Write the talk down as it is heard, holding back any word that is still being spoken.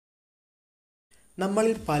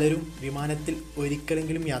നമ്മളിൽ പലരും വിമാനത്തിൽ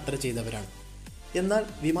ഒരിക്കലെങ്കിലും യാത്ര ചെയ്തവരാണ്. എന്നാൽ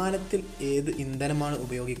വിമാനത്തിൽ ഏത് ഇന്ധനമാണ്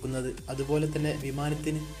ഉപയോഗിക്കുന്നത്, അതുപോലെ തന്നെ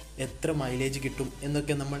വിമാനത്തിന് എത്ര മൈലേജ് കിട്ടും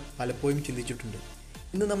എന്നൊക്കെ നമ്മൾ പലപ്പോഴും ചിന്തിച്ചിട്ടുണ്ട്.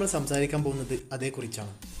 ഇന്ന് നമ്മൾ സംസാരിക്കാൻ പോകുന്നത്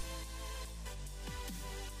അതേക്കുറിച്ചാണ്.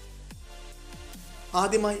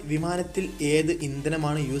 ആദ്യമായി വിമാനത്തിൽ ഏത്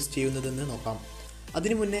ഇന്ധനമാണ് യൂസ് ചെയ്യുന്നതെന്ന് നോക്കാം.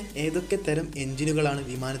 അതിനു മുന്നേ ഏതൊക്കെ തരം എഞ്ചിനുകളാണ്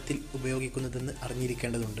വിമാനത്തിൽ ഉപയോഗിക്കുന്നതെന്ന്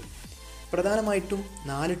അറിഞ്ഞിരിക്കേണ്ടതുണ്ട്. പ്രധാനമായിട്ടും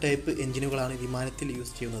 4 ടൈപ്പ് എഞ്ചിനുകളാണ് വിമാനത്തിൽ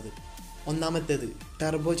യൂസ് ചെയ്യുന്നത്. ഒന്നാമത്തേത്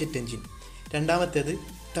ടർബോ ജെറ്റ് എഞ്ചിൻ, രണ്ടാമത്തേത്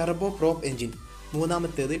ടർബോ പ്രോപ്പ് എഞ്ചിൻ,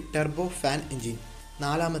 മൂന്നാമത്തേത് ടർബോ ഫാൻ എഞ്ചിൻ,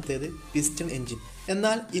 നാലാമത്തേത് പിസ്റ്റൺ എഞ്ചിൻ.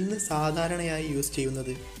 എന്നാൽ ഇന്ന് സാധാരണയായി യൂസ്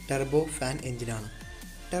ചെയ്യുന്നത് ടർബോ ഫാൻ എഞ്ചിനാണ്.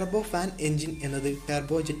 ടർബോ ഫാൻ എഞ്ചിൻ എന്നത്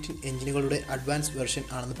ടർബോ ജെറ്റ് എഞ്ചിനുകളുടെ അഡ്വാൻസ് വെർഷൻ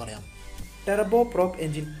ആണെന്ന് പറയാം. Turbo prop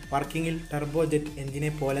engine വർക്കിങ്ങിൽ turbo jet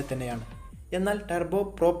എഞ്ചിനെ പോലെ തന്നെയാണ്. എന്നാൽ ടർബോ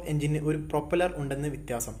പ്രോപ്പ് എഞ്ചിന് ഒരു പ്രൊപ്പലർ ഉണ്ടെന്ന്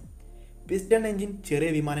വ്യത്യാസം. പിസ്റ്റൺ എഞ്ചിൻ ചെറിയ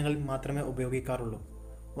വിമാനങ്ങളിൽ മാത്രമേ ഉപയോഗിക്കാറുള്ളൂ.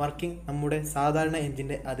 വർക്കിംഗ് നമ്മുടെ സാധാരണ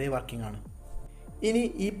എഞ്ചിൻ്റെ അതേ വർക്കിംഗ് ആണ്. ഇനി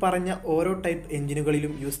ഈ പറഞ്ഞ ഓരോ ടൈപ്പ്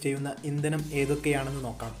എഞ്ചിനുകളിലും യൂസ് ചെയ്യുന്ന ഇന്ധനം ഏതൊക്കെയാണെന്ന്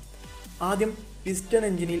നോക്കാം. ആദ്യം പിസ്റ്റൺ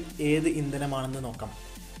എഞ്ചിനിൽ ഏത് ഇന്ധനമാണെന്ന് നോക്കാം.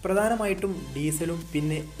 പ്രധാനമായിട്ടും ഡീസലും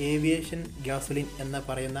പിന്നെ ഏവിയേഷൻ ഗ്യാസോലിൻ എന്ന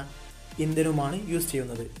പറയുന്ന ഇന്ധനവുമാണ് യൂസ്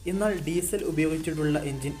ചെയ്യുന്നത്. എന്നാൽ ഡീസൽ ഉപയോഗിച്ചിട്ടുള്ള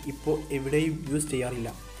എഞ്ചിൻ ഇപ്പോൾ എവിടെയും യൂസ് ചെയ്യാറില്ല.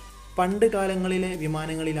 പണ്ട് കാലങ്ങളിലെ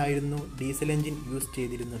വിമാനങ്ങളിലായിരുന്നു ഡീസൽ എഞ്ചിൻ യൂസ്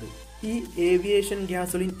ചെയ്തിരുന്നത്. ഈ ഏവിയേഷൻ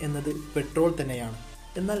ഗ്യാസോലിൻ എന്നത് പെട്രോൾ തന്നെയാണ്.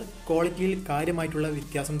 എന്നാൽ ക്വാളിറ്റിയിൽ കാര്യമായിട്ടുള്ള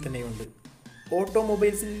വ്യത്യാസം തന്നെയുണ്ട്.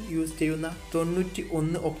 ഓട്ടോമൊബൈൽസിൽ യൂസ് ചെയ്യുന്ന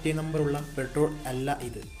 91 ഒക്ടേൻ നമ്പറുള്ള പെട്രോൾ അല്ല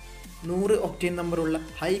ഇത്. 100 ഒക്ടേൻ നമ്പറുള്ള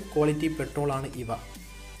ഹൈ ക്വാളിറ്റി പെട്രോളാണ് ഇവ.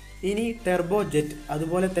 ഇനി ടർബോ ജെറ്റ്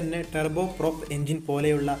അതുപോലെ തന്നെ ടർബോ പ്രോപ്പ് എഞ്ചിൻ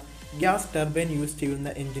പോലെയുള്ള ഗ്യാസ് ടർബൈൻ യൂസ് ചെയ്യുന്ന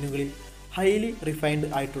എഞ്ചിനുകളിൽ ഹൈലി റിഫൈൻഡ്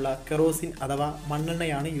ആയിട്ടുള്ള കെറോസിൻ അഥവാ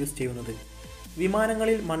മണ്ണെണ്ണയാണ് യൂസ് ചെയ്യുന്നത്.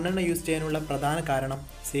 വിമാനങ്ങളിൽ മണ്ണെണ്ണ യൂസ് ചെയ്യാനുള്ള പ്രധാന കാരണം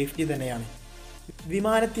സേഫ്റ്റി തന്നെയാണ്.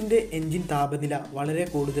 വിമാനത്തിൻ്റെ എഞ്ചിൻ താപനില വളരെ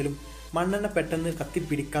കൂടുതലും മണ്ണെണ്ണ പെട്ടെന്ന്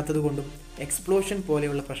കത്തിപ്പിടിക്കാത്തതുകൊണ്ടും എക്സ്പ്ലോഷൻ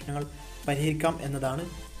പോലെയുള്ള പ്രശ്നങ്ങൾ പരിഹരിക്കാം എന്നതാണ്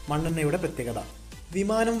മണ്ണെണ്ണയുടെ പ്രത്യേകത.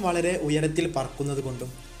 വിമാനം വളരെ ഉയരത്തിൽ പറക്കുന്നത്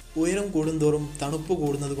കൊണ്ടും ഉയരം കൂടുന്തോറും തണുപ്പ്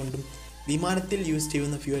കൂടുന്നത് കൊണ്ടും വിമാനത്തിൽ യൂസ്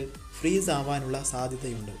ചെയ്യുന്ന ഫ്യൂവൽ ഫ്രീസ് ആവാനുള്ള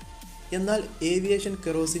സാധ്യതയുണ്ട്. എന്നാൽ ഏവിയേഷൻ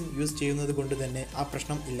കെറോസിൻ യൂസ് ചെയ്യുന്നത് കൊണ്ട് തന്നെ ആ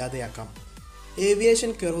പ്രശ്നം ഇല്ലാതെയാക്കാം.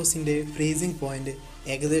 ഏവിയേഷൻ കെറോസിൻ്റെ ഫ്രീസിംഗ് പോയിൻ്റ്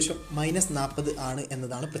ഏകദേശം -40 ആണ്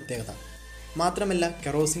എന്നതാണ് പ്രത്യേകത. മാത്രമല്ല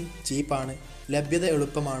കെറോസിൻ ചീപ്പാണ്, ലഭ്യത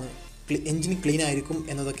എളുപ്പമാണ്, എഞ്ചിൻ ക്ലീൻ ആയിരിക്കും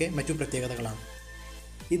എന്നതൊക്കെ മറ്റു പ്രത്യേകതകളാണ്.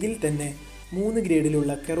 ഇതിൽ തന്നെ 3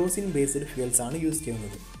 ഗ്രേഡിലുള്ള കെറോസിൻ ബേസ്ഡ് ഫ്യൂവൽസാണ് യൂസ്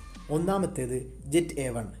ചെയ്യുന്നത്. ഒന്നാമത്തേത് ജെറ്റ്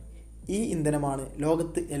A1. ഈ ഇന്ധനമാണ്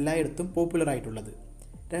ലോകത്ത് എല്ലായിടത്തും പോപ്പുലർ ആയിട്ടുള്ളത്.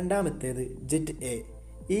 രണ്ടാമത്തേത് ജെറ്റ് A.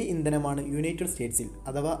 ഈ ഇന്ധനമാണ് യുണൈറ്റഡ് സ്റ്റേറ്റ്സിൽ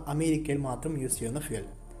അഥവാ അമേരിക്കയിൽ മാത്രം യൂസ് ചെയ്യുന്ന ഫ്യൂവൽ.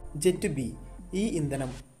 Jet B. ഈ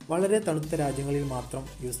ഇന്ധനം വളരെ തണുത്ത രാജ്യങ്ങളിൽ മാത്രം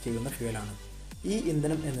യൂസ് ചെയ്യുന്ന ഫ്യൂവലാണ്. ഈ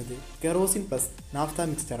ഇന്ധനം എന്നത് കെറോസിൻ പ്ലസ് നാഫ്ത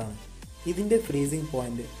മിക്സ്ചറാണ്. ഇതിൻ്റെ ഫ്രീസിംഗ്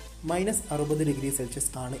പോയിൻ്റ് -60°C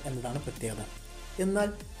ആണ് എന്നതാണ് പ്രത്യേകത. എന്നാൽ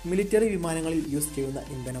മിലിറ്ററി വിമാനങ്ങളിൽ യൂസ് ചെയ്യുന്ന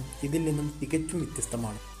ഇന്ധനം ഇതിൽ നിന്നും തികച്ചും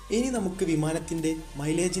വ്യത്യസ്തമാണ്. ഇനി നമുക്ക് വിമാനത്തിൻ്റെ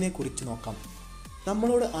മൈലേജിനെ കുറിച്ച് നോക്കാം.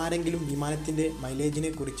 നമ്മളോട് ആരെങ്കിലും വിമാനത്തിൻ്റെ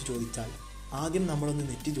മൈലേജിനെ കുറിച്ച് ചോദിച്ചാൽ ആദ്യം നമ്മളൊന്ന്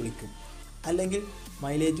നെറ്റിച്ചുളിക്കും, അല്ലെങ്കിൽ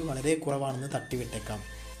മൈലേജ് വളരെ കുറവാണെന്ന് തട്ടിവിട്ടേക്കാം.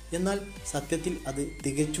 എന്നാൽ സത്യത്തിൽ അത്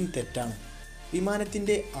തികച്ചും തെറ്റാണ്.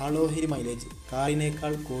 വിമാനത്തിൻ്റെ ആളോഹരി മൈലേജ്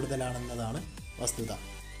കാറിനേക്കാൾ കൂടുതലാണെന്നതാണ് വസ്തുത.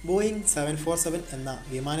 ബോയിങ് 747 എന്ന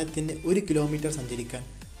വിമാനത്തിന് 1 കിലോമീറ്റർ സഞ്ചരിക്കാൻ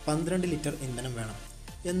 12 ലിറ്റർ ഇന്ധനം വേണം.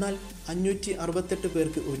 എന്നാൽ 568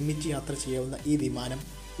 പേർക്ക് ഒരുമിച്ച് യാത്ര ചെയ്യാവുന്ന ഈ വിമാനം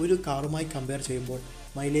ഒരു കാറുമായി കമ്പയർ ചെയ്യുമ്പോൾ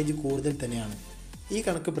മൈലേജ് കൂടുതൽ തന്നെയാണ്. ഈ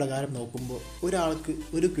കണക്ക് പ്രകാരം നോക്കുമ്പോൾ ഒരാൾക്ക്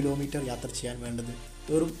 1 കിലോമീറ്റർ യാത്ര ചെയ്യാൻ വേണ്ടത്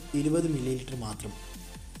വെറും 20 മില്ലി മാത്രം.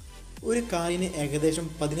 ഒരു കാറിന് ഏകദേശം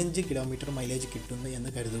 15 കിലോമീറ്റർ മൈലേജ് കിട്ടുന്നു എന്ന്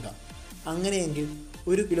കരുതുക. അങ്ങനെയെങ്കിൽ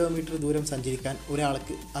 1 കിലോമീറ്റർ ദൂരം സഞ്ചരിക്കാൻ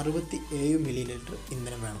ഒരാൾക്ക് 67 മില്ലി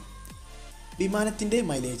ഇന്ധനം വേണം. വിമാനത്തിൻ്റെ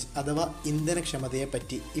മൈലേജ് അഥവാ ഇന്ധനക്ഷമതയെ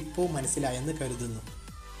പറ്റി ഇപ്പോൾ മനസ്സിലായെന്ന് കരുതുന്നു.